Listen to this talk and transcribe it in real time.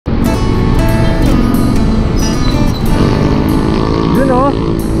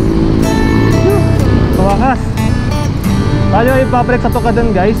bumabalik sa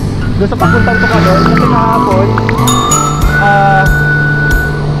Tukadon guys, doon sa papuntang Tukadon. Kasi kahapon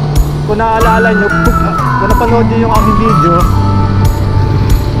kung naaalala nyo, kung napanood nyo yung aking video,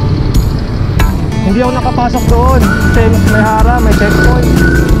 hindi ako nakapasok doon kasi may hara, may checkpoint.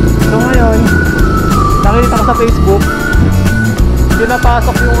 So ngayon, nakita ko sa Facebook,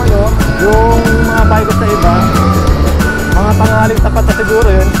 pinapasok yung yung mga bikers sa iba. Mga tanghaling tapat na siguro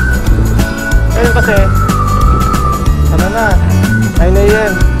yun. Ngayon kasi ano na, 9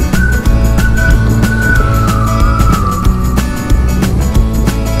 AM.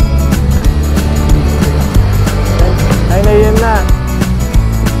 9 AM na.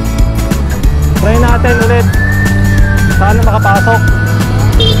 Try natin ulit. Sana makapasok.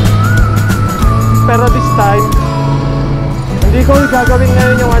 Pero this time hindi ko gagawin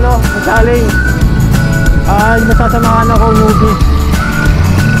ngayon yung yung challenge. Masasamahan ako newbie.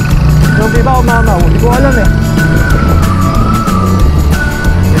 Newbie ba o mamaw? Hindi ko alam eh.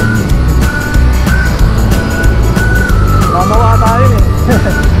 Mamaw ata yun eh.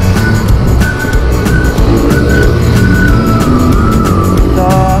 So,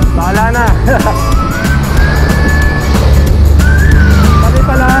 bahala na. Sabi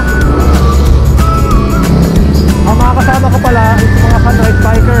pala, ang mga kasama ko pala is mga Sunrise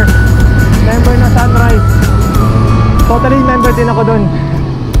biker. Member na Sunrise. Totally member din ako dun.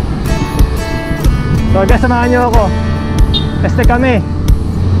 So guys, samahan nyo ako. Teste kami.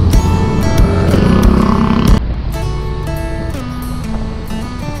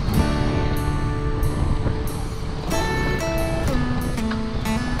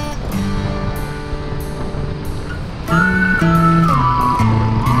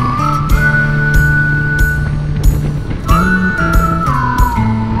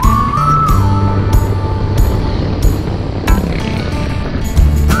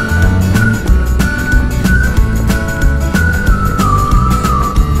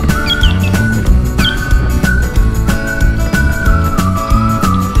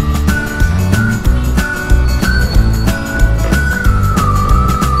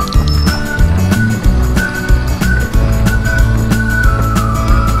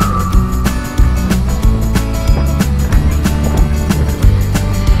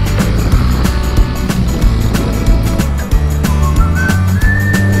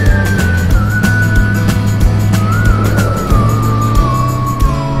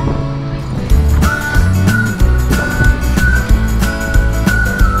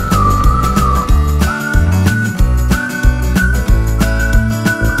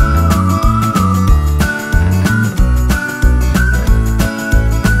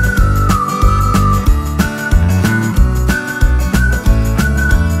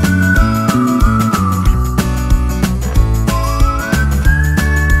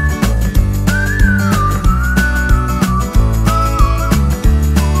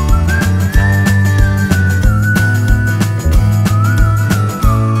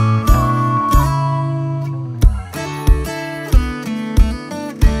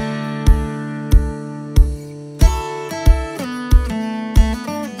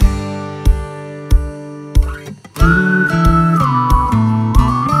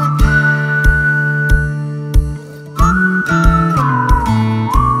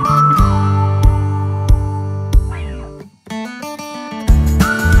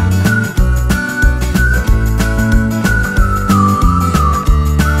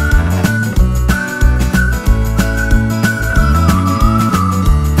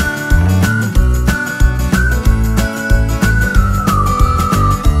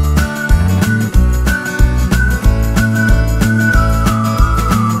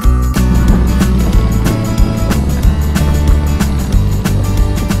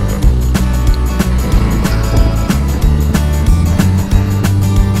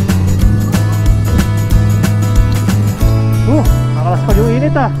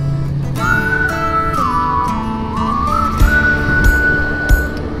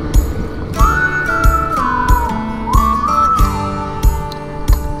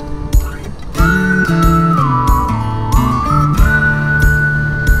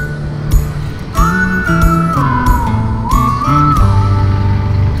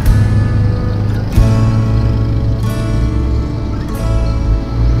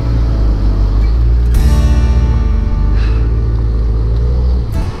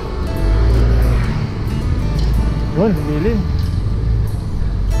 Yun, humilin.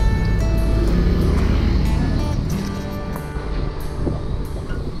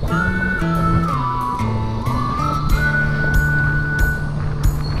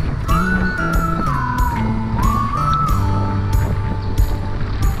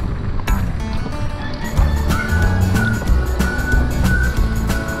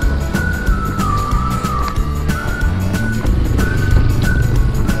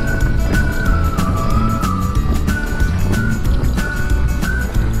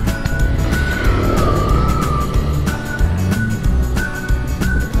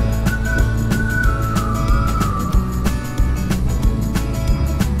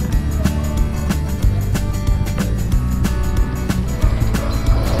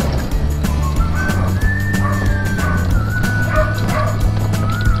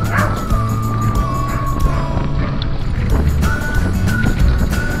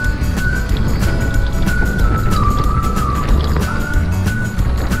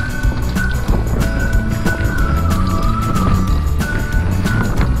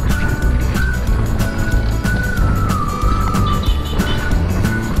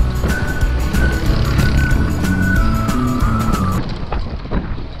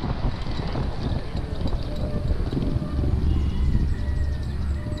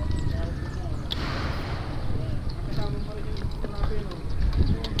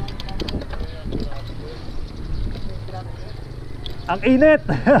 Ang init.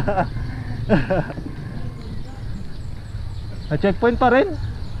 May checkpoint pa rin.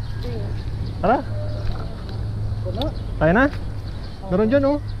 Tara. Tayo na. Meron dyan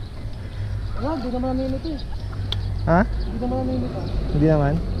oh. Wala, hindi naman naninit eh. Ha? Hindi naman naninit ah. Hindi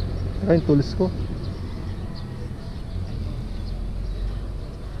naman. Ito yung tools ko.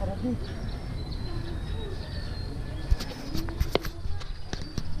 Harap din.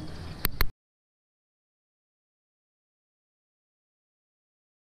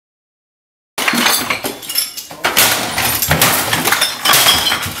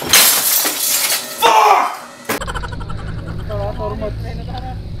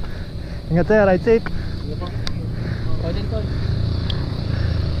 Ingat sa'yo, ride safe. Pwede tol.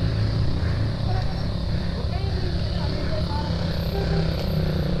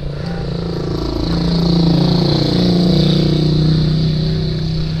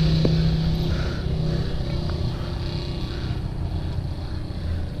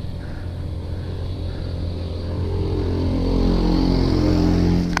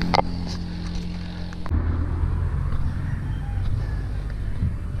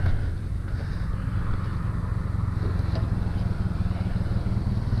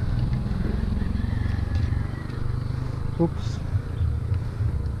 Oops.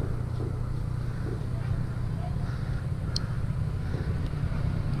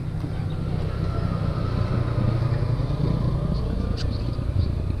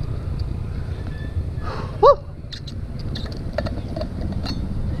 Woo!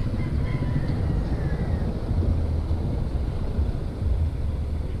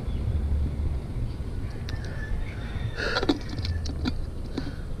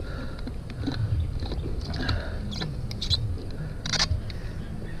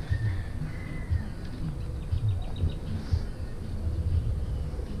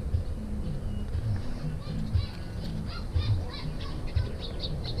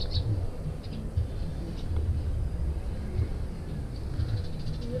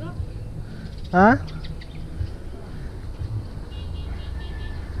 Ha?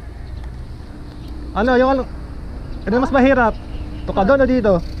 Ano, yung ano? Ano mas mahirap? Tuka doon o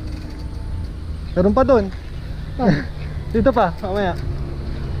dito? Meron pa doon. Dito pa, mamaya.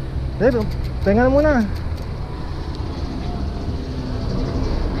 Tenga na muna.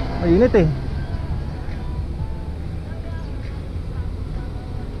 Mainit eh.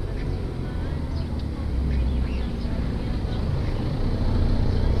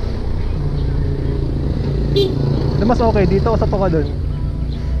 Mas okay dito o sa tuka doon?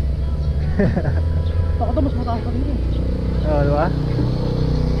 Baka ito mas mataas pa dito. Oo, diba?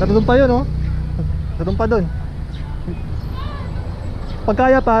 Doon pa yun oh. Doon pa doon.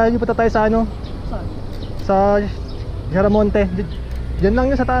 Pagkaya pa, hindi pa tayo sa ano? Saan? Sa Tierra Monte. Diyan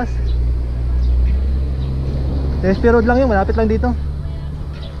lang yun sa taas. SP Road lang yun, malapit lang dito.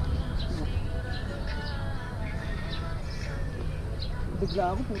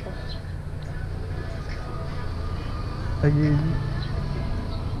 Bigla ako puta. Ay,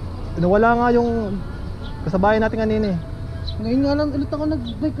 nawala nga yung kasabayan natin kanina eh. Ngayon nga lang ulit ako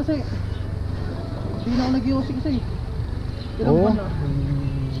nag-bike kasi hindi na ako nag-yosi kasi. Ilang Oo. buwan na?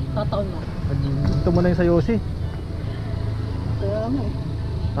 Tataon na. Ito mo na yung sa Yossi. Kaya ano eh.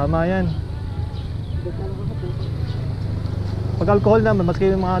 Tama yan. Bigla lang ako puta. Pag alcohol naman, maski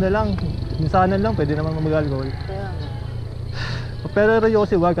yung mga ano lang, minsanan lang, pwede naman mag-alcohol. Kaya ano. Pero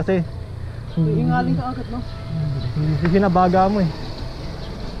Yossi, wag kasi Hihingalin ka agad no? hinabaga mo eh.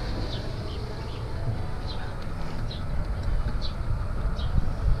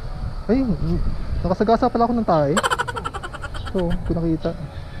 Ay, nakasagasa pala ako ng tae. Oo, kung nakita.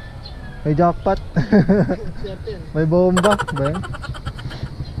 May jackpot. May bomba. Ba yan?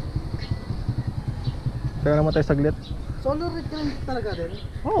 Kaya naman tayo saglit. Solo ride ka lang talaga din?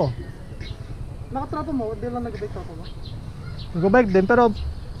 Oo, Nakatrapo mo? Hindi lang nag-bike trapo mo? nag-bike din pero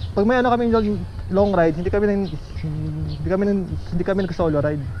pag may ano kami long ride, hindi kami nag-solo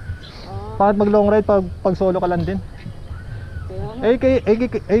ride. Bakit mag long ride pag solo ka lang din? Kaya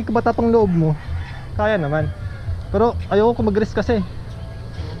Kung matapang loob mo, kaya naman. Pero ayoko kung mag-risk kasi.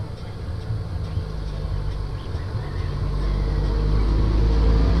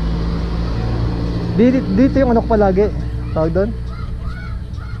 Dito yung ano ko palagi. Tawag doon?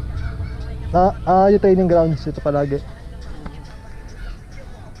 Yung training grounds ito palagi.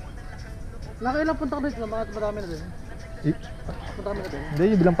 nakailang punta ka dito? Marami na din? Marami na din? Hindi,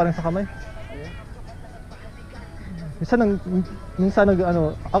 yung bilang pa rin sa kamay. Minsan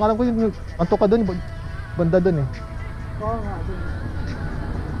ano, ang alam ko yung ang tuka doon, banda doon eh. Oo nga, dun.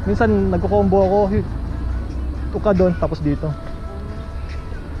 Minsan nagko-combo ako, tuka doon tapos dito.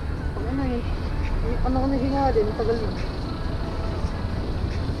 Pag ano eh, ano ko nahinga din, tagal yun.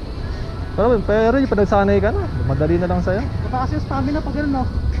 Pero yung pag nagsanay ka na, madali na lang sa'yo. Baka kasi yung stamina pag gano'n, no?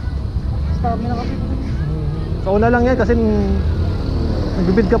 Stamina kasi pag gano'n. Sa una lang yan kasi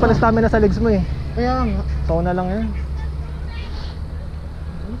nagbibid ka pa ng stamina sa legs mo eh. Kaya nga. Sa una lang yan.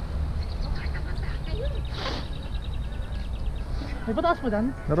 May pataas pa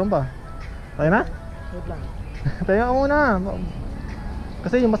dyan? Meron ba? Tayo na? Wait lang. Tayo ka muna.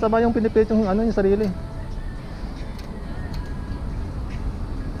 Kasi yung masama yung pinipilit yung ano yung sarili.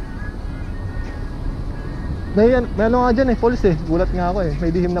 May ano nga dyan eh, falls eh. Gulat nga ako eh.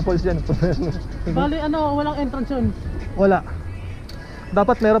 May dihim na falls dyan. Bali ano, walang entrance yun? Wala.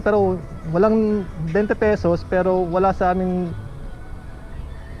 Dapat meron pero walang 20 pesos pero wala sa aming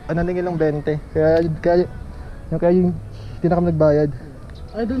ananingil ng 20. Kaya yung hindi na kami nagbayad.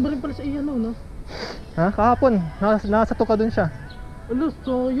 Ay, doon ba rin pala sa ano, no? Ha? Kahapon. Nasa tuka dun siya. Alos,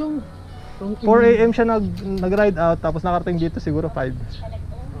 so yung 4 AM siya nag-ride out tapos nakarating dito siguro 5.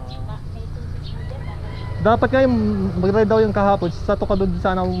 Dapat nga yung mag-ride daw yung kahapon sa tuka doon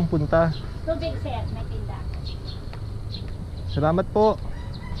sana pumunta. Tubig sir, may tinda. Salamat po.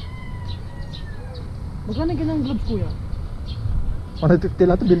 magkano yung gloves kuya? 150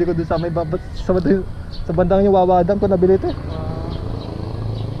 lang ito, bili ko doon sa may sa bandang yung wawadam ko nabili ito.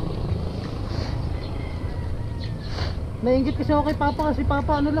 Nainggit kasi ako kay Papa kasi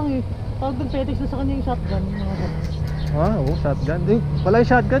Papa ano lang eh. Pag nag-petics na sa kanya yung shotgun. Oo, shotgun. Wala yung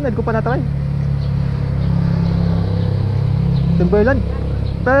shotgun, hindi ko pa na-try. Timberland.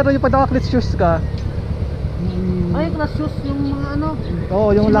 Pero yung pag naka-clit shoes ka Ay, class shoes yung mga ano. oo,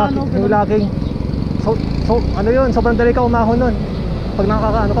 yung locking. So ano yun, sobrang dali ka umahon nun pag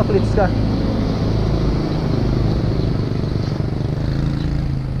nakaka-ano ka, clits ka.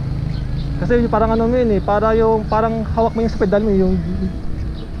 Kasi parang ano mo yun eh, parang hawak mo yung sa pedal mo, yung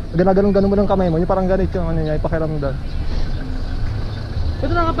ganun mo ng kamay mo, yung parang ganito yung ano niya, ipakiramdam.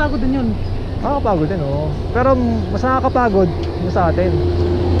 Ito nakapagod din yun. Nakakapagod din, oo. Pero mas nakakapagod yung sa atin.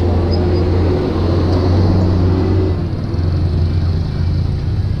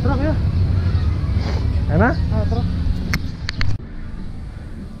 Tara kuya. Ano na? Tara.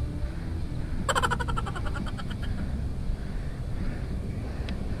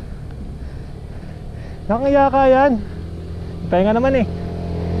 Nakangaya ka yan. Pahinga naman eh.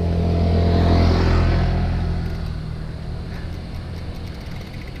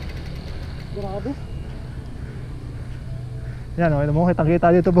 Grabe. Yan, okay mo,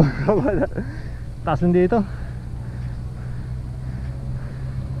 kitang-kita dito po. Taas din dito.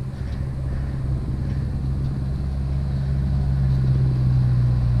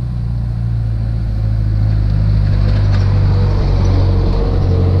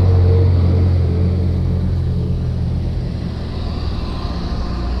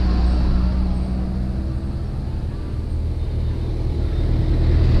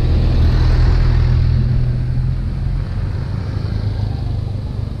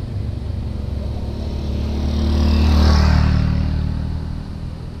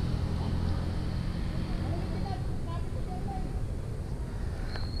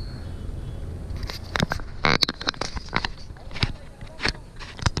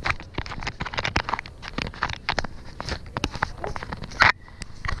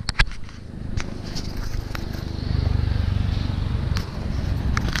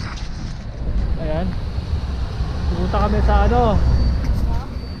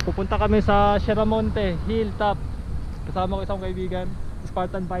 Pupunta kami sa Monte, hilltop. Kasama ko isang kaibigan,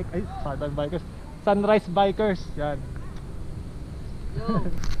 Spartan Bikers, Sunrise Bikers, yan.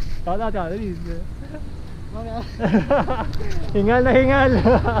 Tawag natin, hingal na hingal.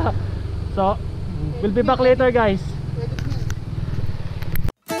 So, we'll be back later guys.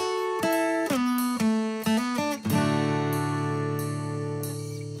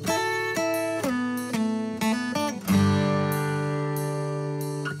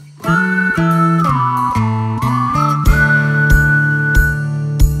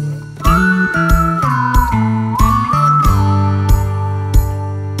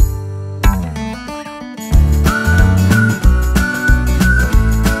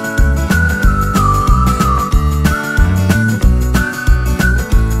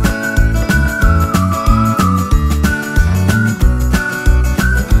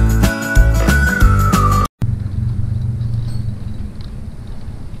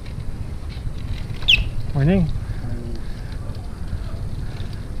 Morning.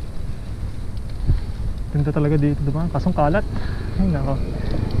 Ganda talaga dito, diba? Kasong kalat. Ay nako,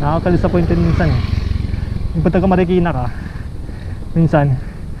 nakaka-disappointed minsan eh. Yung pag taga-Marikina ka, minsan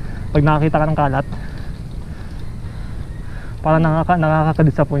pag nakakita ka ng kalat, parang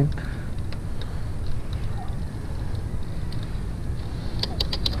nakaka-disappoint.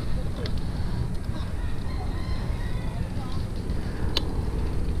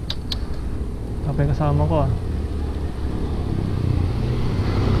 kasama ko ah.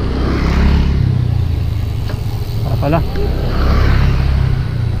 Para pala.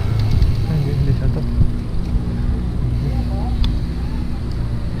 Ay, hindi siya to.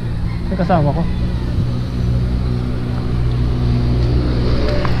 Yung kasama ko.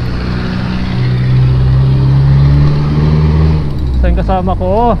 Saan kasama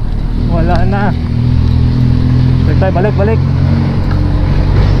ko? Wala na. Balik.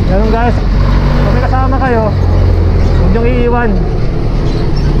 Ganun guys, kung may kasama kayo, huwag niyong iiwan.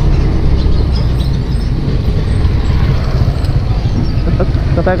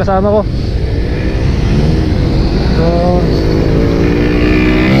 Ito tayo kasama ko. So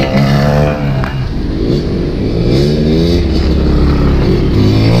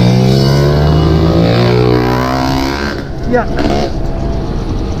yeah.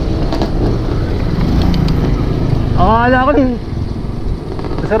 Akala ko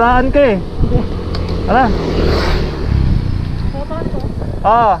nasiraan ka eh. Tara.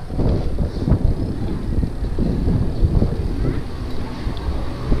 Ah.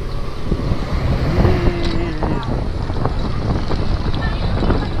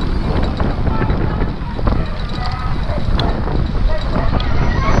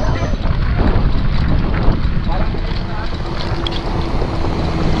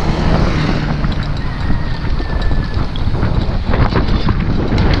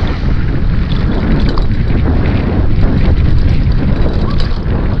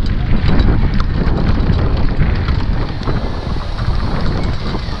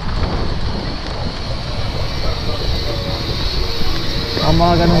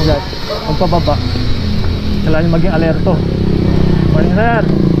 Mga ganun dyan, pagpababa kailangan maging alerto. Morning sir.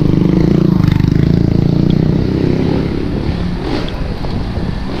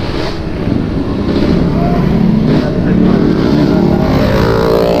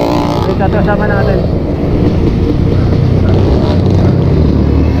 Ito kasama natin.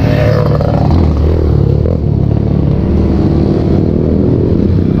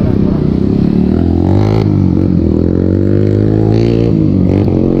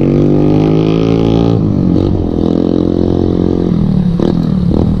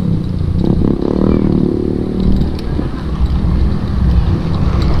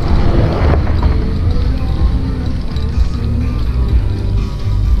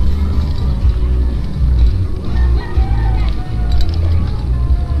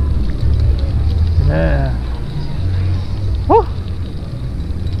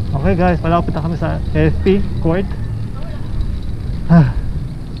 Okay guys, malapit na kami sa FP court.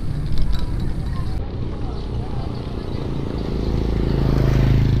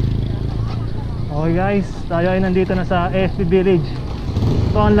 Okay guys, tayo ay nandito na sa FP Village.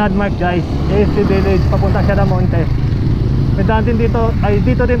 Ito ang landmark guys, FP Village, papunta siya na Monte. May daan din dito, ay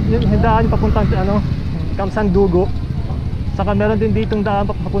dito din yung daan papuntang Kamsandugo. Saka meron din ditong daan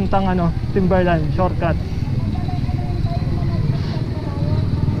papuntang Timberland, shortcut.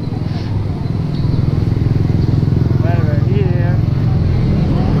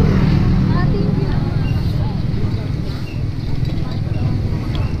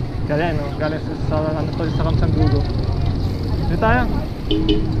 Galing sa Kamsandugo. Dito tayo.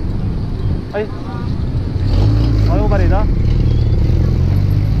 Ay, ayaw ba rin ha?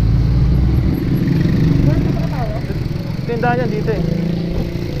 Tindahan yan dito eh.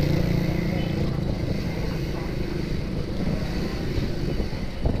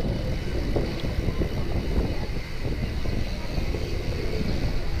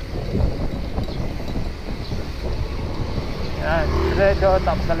 Yan, diretso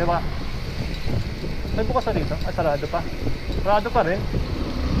tapos kaliwa. May bukas na dito? Ay, sarado pa. Sarado pa rin.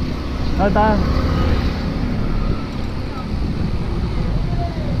 Nada.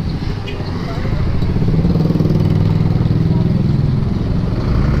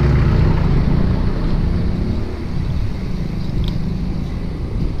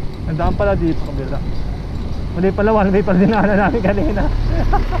 Nandaan pala dito kabila. Mali pala, one way pala dinaanan namin kanina.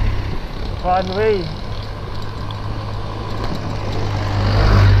 One way.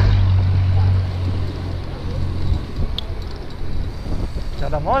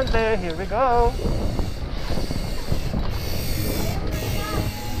 Monte, here we go.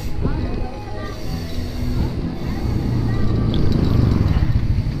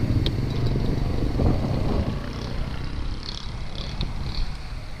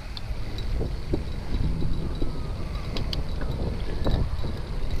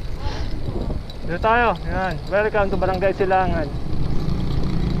 Dito tayo. Yan. Welcome to Barangay Silangan.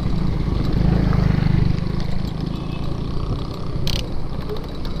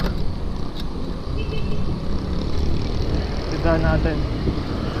 Natin.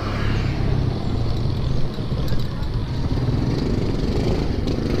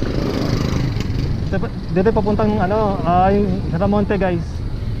 Dito papuntang ano, yung sa Monte guys.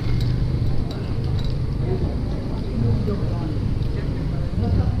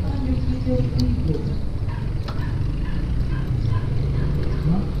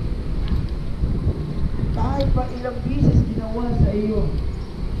 Kahit pa ilang bisis ginawa sa iyo,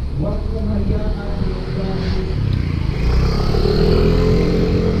 huwag mong hayaan yung dahil.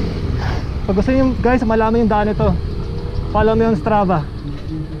 Pag gusto niyo guys malaman yung daan nito, follow mo yung Strava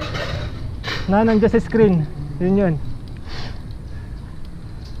na nandiyan sa screen. Yun.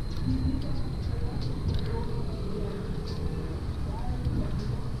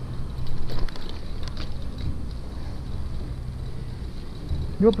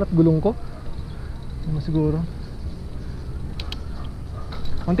 Di ba plat gulong ko? Ano siguro?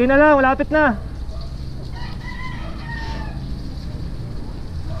 Konti na lang, malapit na.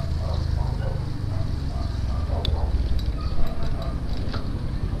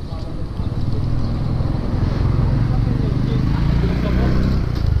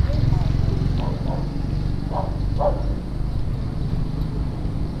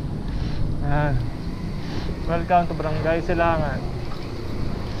 Ayan. Welcome to Barangay Silangan.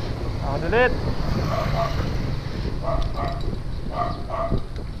 Ako ulit.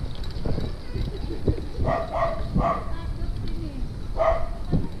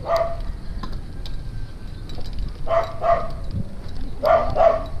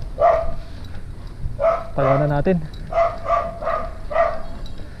 Tayo na natin.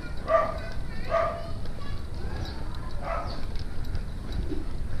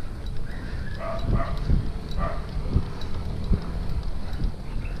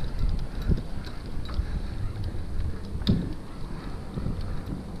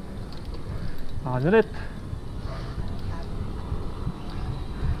 Ulit.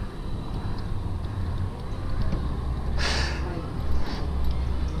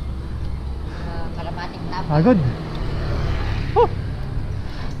 Kalabating tapa. Pagod. Oh.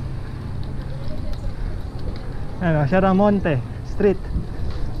 Ano, Tierra Monte Street.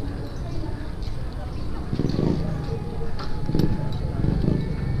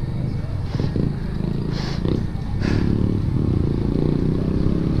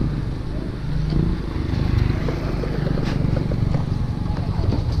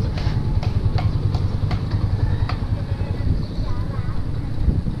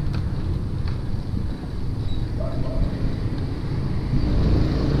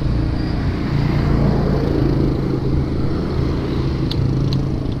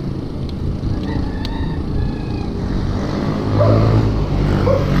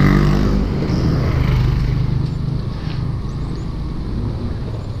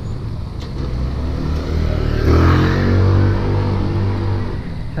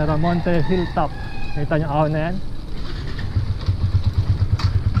 Monte Hilltop. Kita nyo ahon na yan.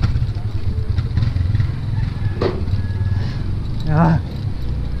 Ah.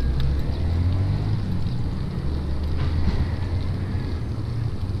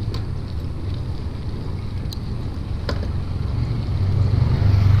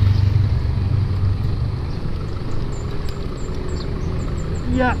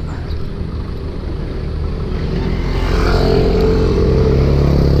 Yeah.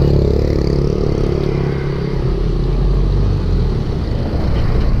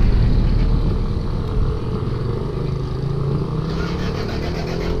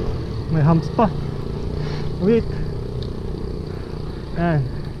 May humps pa. Wait. Ayan.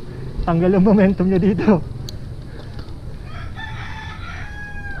 Tanggal yung momentum nyo dito.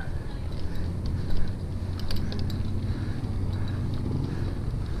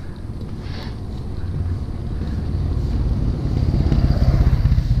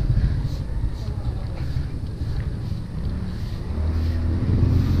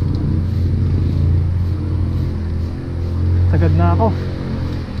 Sagad na ako.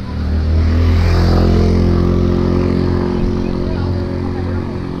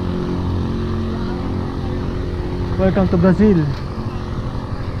 Welcome to Brazil.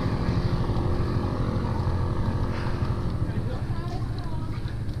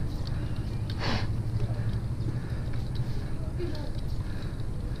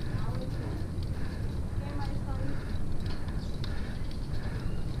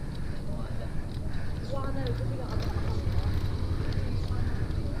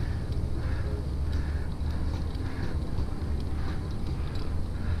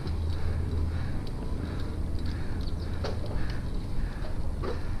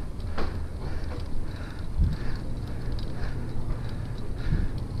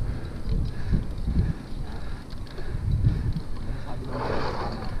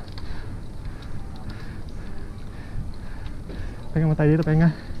 Pahinga mo tayo dito,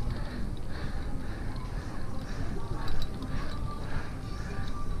 pahinga.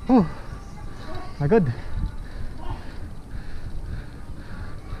 Agad.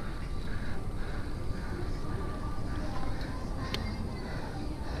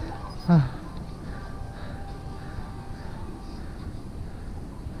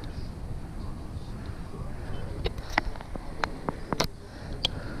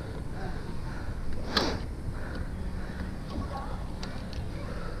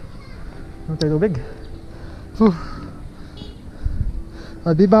 Ano tayo tubig?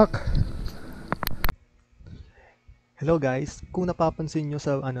 I'll be back. Hello guys, kung napapansin nyo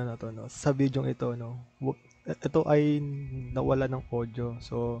sa ano na to, no, sa video ito, no, ito ay nawala ng audio.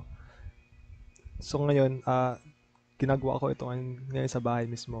 So ngayon, ginagawa ko ito ngayon sa bahay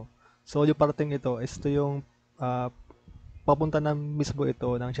mismo. So yung parating ito, ito yung papunta na mismo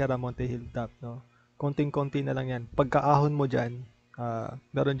ito ng Tierra Monte Hilltop, no. Konting-konti na lang yan. Pagkaahon mo dyan,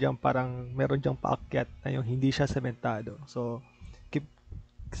 meron diyang paakyat na yung hindi siya sementado. So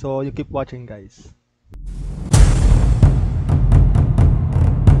you keep watching guys.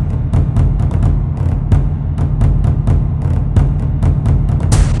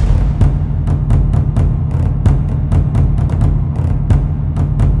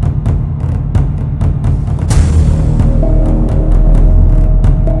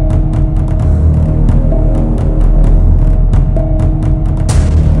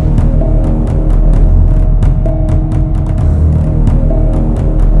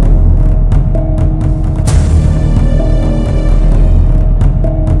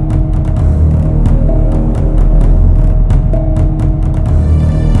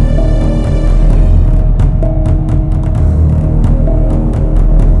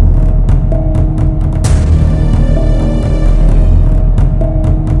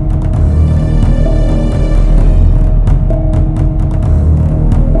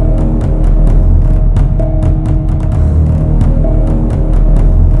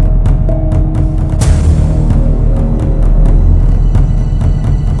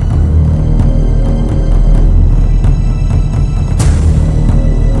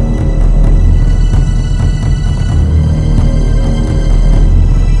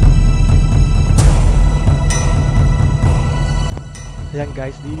 Ayan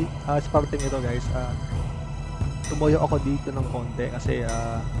guys, sa parting ito guys, tumuyo ako dito ng konti kasi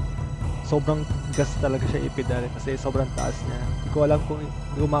sobrang gas talaga siya ipedal kasi sobrang taas niya.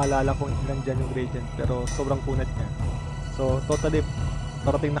 Hindi ko maalala kung ilan dyan yung gradient pero sobrang kunat niya. So totally,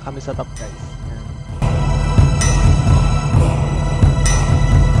 parating na kami sa top guys. Ayan.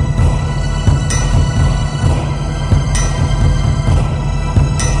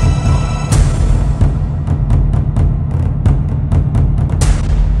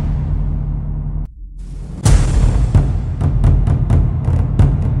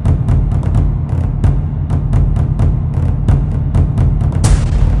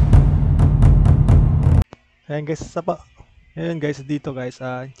 Ayan guys, dito guys,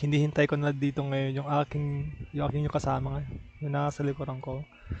 hinihintay ko na dito ngayon yung aking kasama ngayon, yung nasa likuran ko.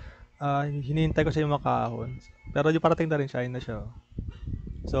 Hinihintay ko siya yung makaahon. Pero yung parating na rin siya, ayun na siya.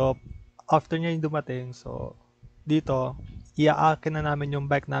 So, after niya yung dumating, so, dito, iaakin na namin yung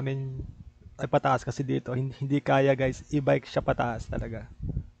bike namin ay pataas kasi dito, hindi kaya guys, i-bike siya pataas talaga.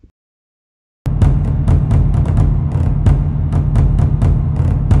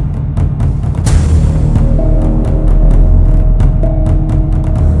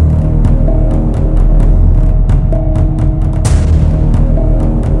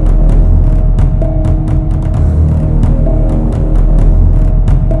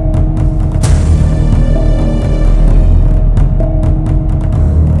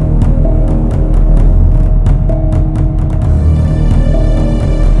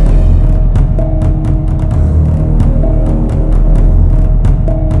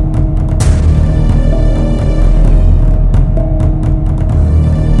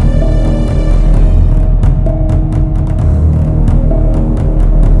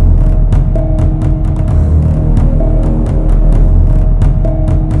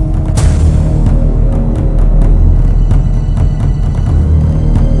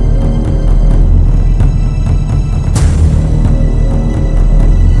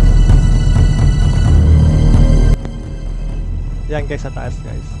 Yan guys, sa taas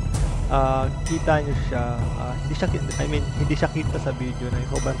guys. Kita nyo siya, hindi siya kita sa video na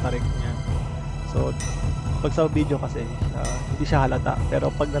yung sobrang tarik niya. So, pag sa video kasi, hindi siya halata.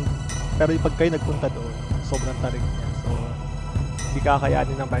 Pero pag kayo nagpunta doon, sobrang tarik niya. So, hindi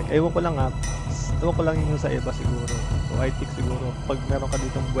kakayanin ng bike. Ewan ko lang yung sa iba siguro. So, I think siguro, pag meron ka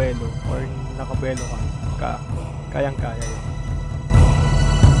ditong buwelo or nakabuwelo ka, kayang-kaya yun.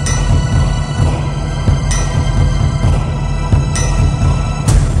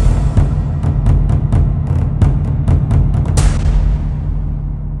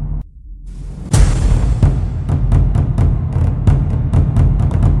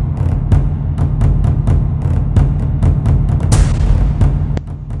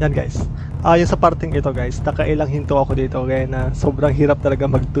 Yan guys. Yung sa parting ito guys, nakailang hinto ako dito kaya na sobrang hirap talaga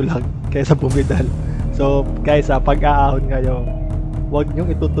magtulag kaysa bumidal. So guys, pag aahon kayo, huwag niyong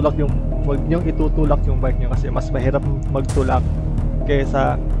itutulak yung bike niyo kasi mas mahirap magtulak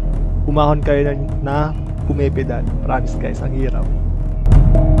kaysa umahon kayo na pumipedal. Promise guys, ang hirap.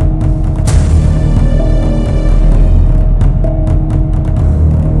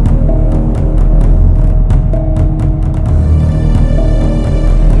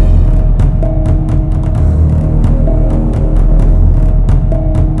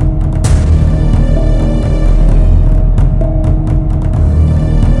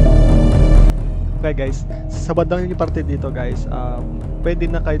 Okay guys, sa bandang yung parte dito guys,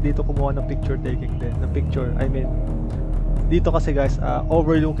 pwede na kayo dito kumuha ng picture taking din, I mean, dito kasi guys,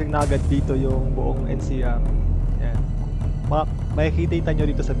 overlooking na agad dito yung buong NCR. Yan. Makikita nyo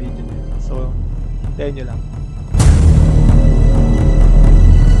dito sa video din. So, tayo nyo lang.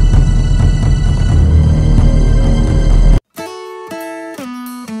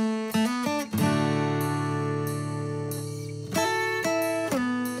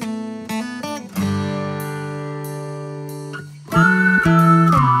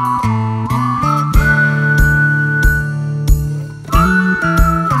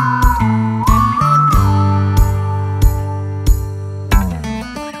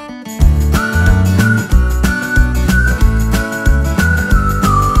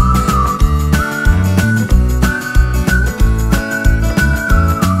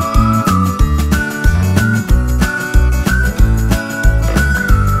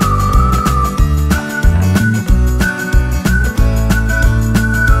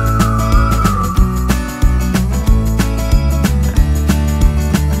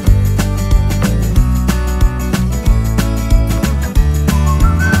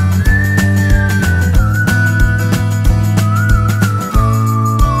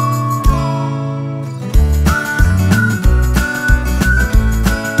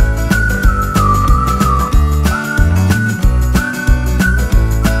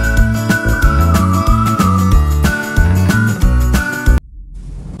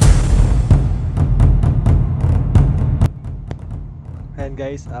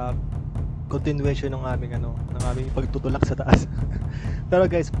 Guys, continuation ng aming pagtutulak sa taas. Pero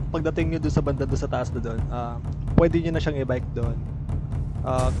guys, pagdating nyo doon sa banda doon sa taas doon, pwede nyo na siyang i-bike doon.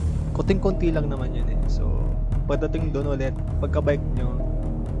 Kunting-kunti lang naman yun eh. So, pagdating doon ulit, pagka-bike nyo,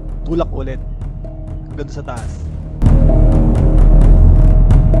 tulak ulit hanggang doon sa taas.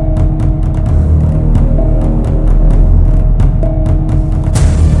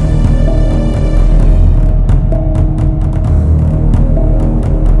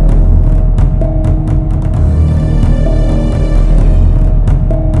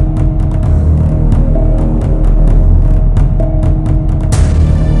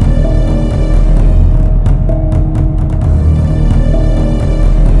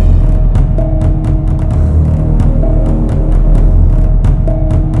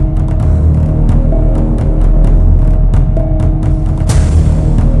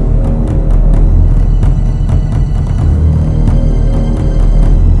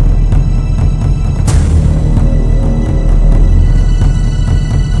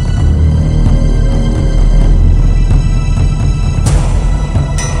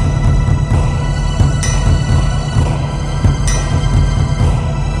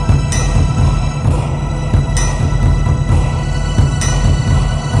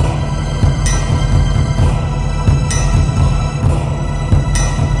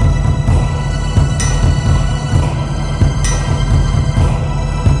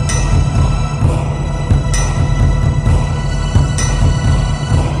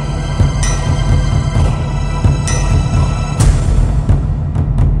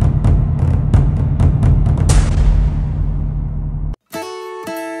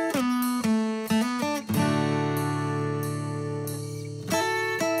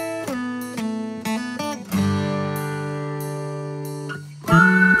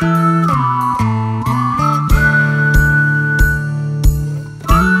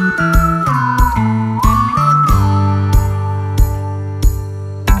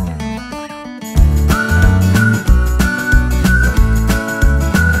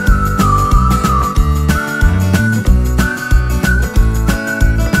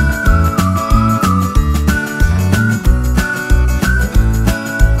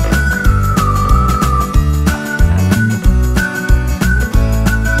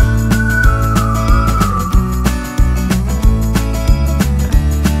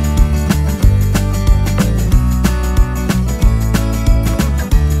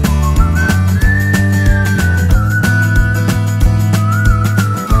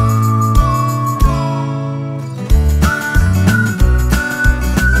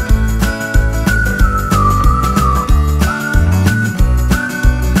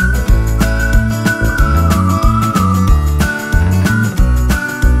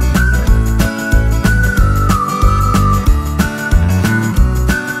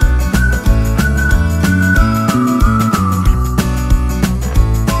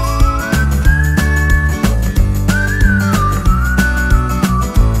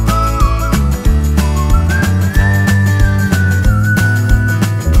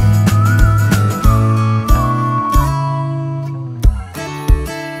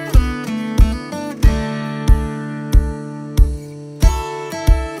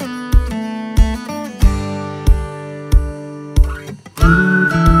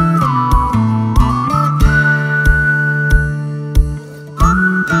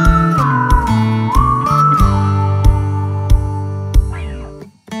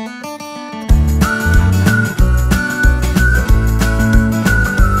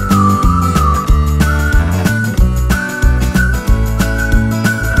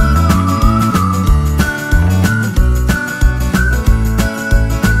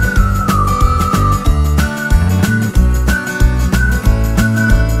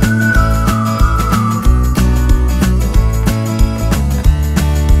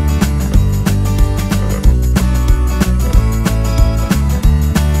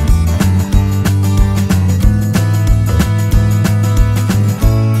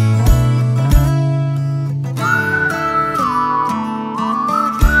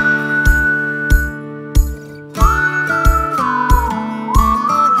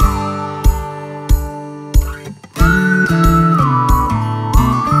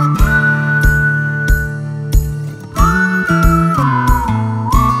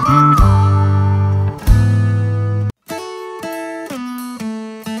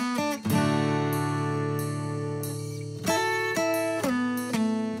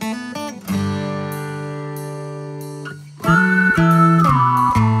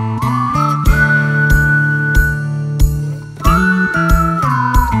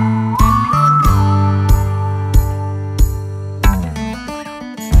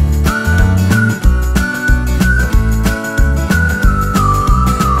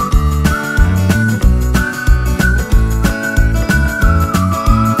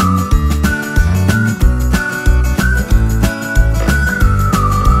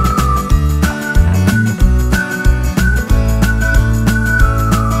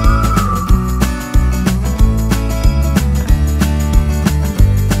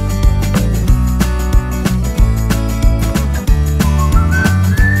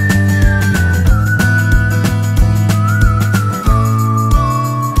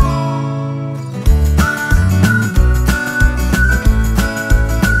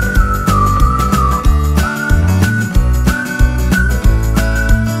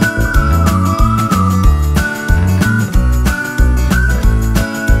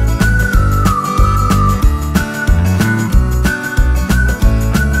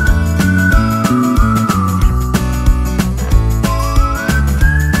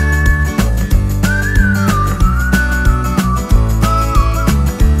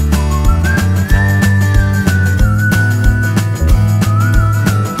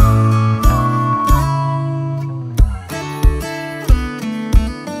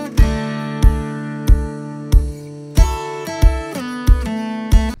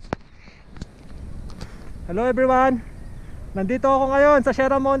 Hello everyone. Nandito ako ngayon sa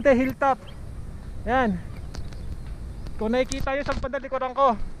Tierra Monte Hilltop. Yan. Kung nakikita nyo sa padalikuran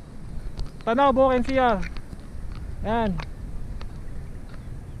ko, tanaw bukin siya. Yan.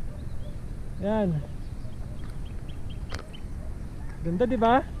 Yan. Ganda di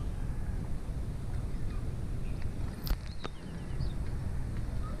ba?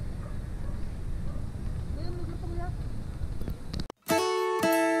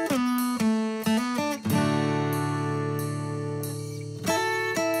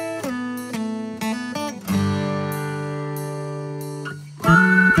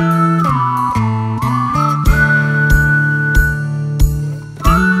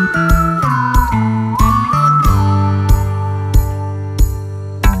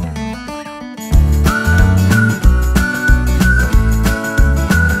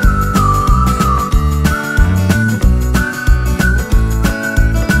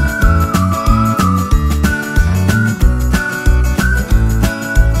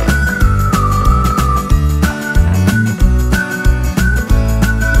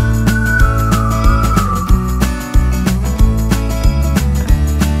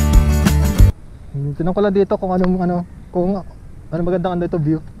 Tinong ko lang dito kung kung ano magandang ano ito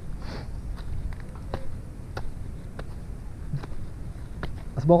view.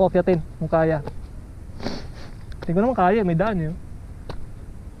 Asbo ko akyatin kung kaya. Tingnan ko naman kaya, may daan yun.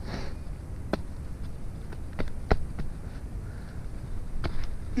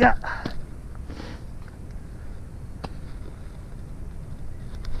 Yeah.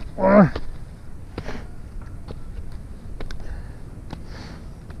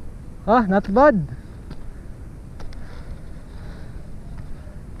 Ah, not bad.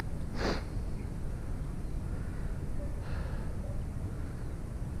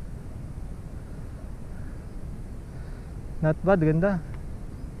 Not bad, ganda.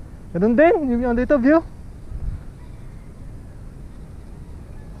 Ganun din, yung dito view.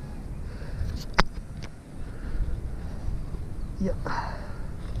 Yeah.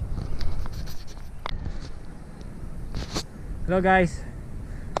 Hello guys.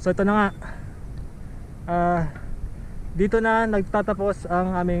 So ito na nga. Dito na nagtatapos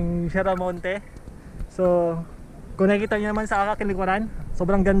ang aming Tierra Monte. So kung nakikita niyo naman sa aking likuran,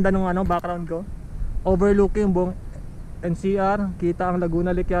 sobrang ganda ng background ko. Overlooking yung buong NCR, kita ang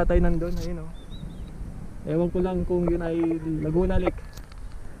Laguna Lake yata yun nandun, ayun oh. Ewan ko lang kung yun ay Laguna Lake,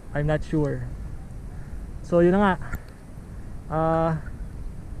 I'm not sure. So yun na nga.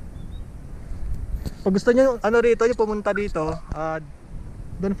 Pag gusto nyo rito, yung pumunta dito,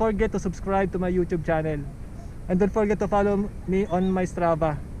 don't forget to subscribe to my YouTube channel. And don't forget to follow me on my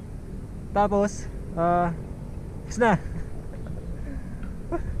Strava. Tapos, is na.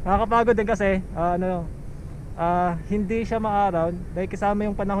 Nakakapagod din kasi, hindi siya maaraw dahil kasama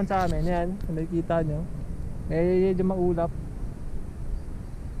yung panahon sa amin. Yan, kung nakikita nyo, medyo maulap.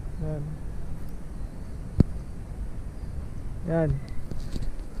 Yan. Yan.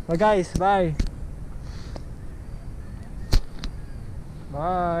 So guys, bye.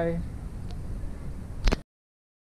 Bye.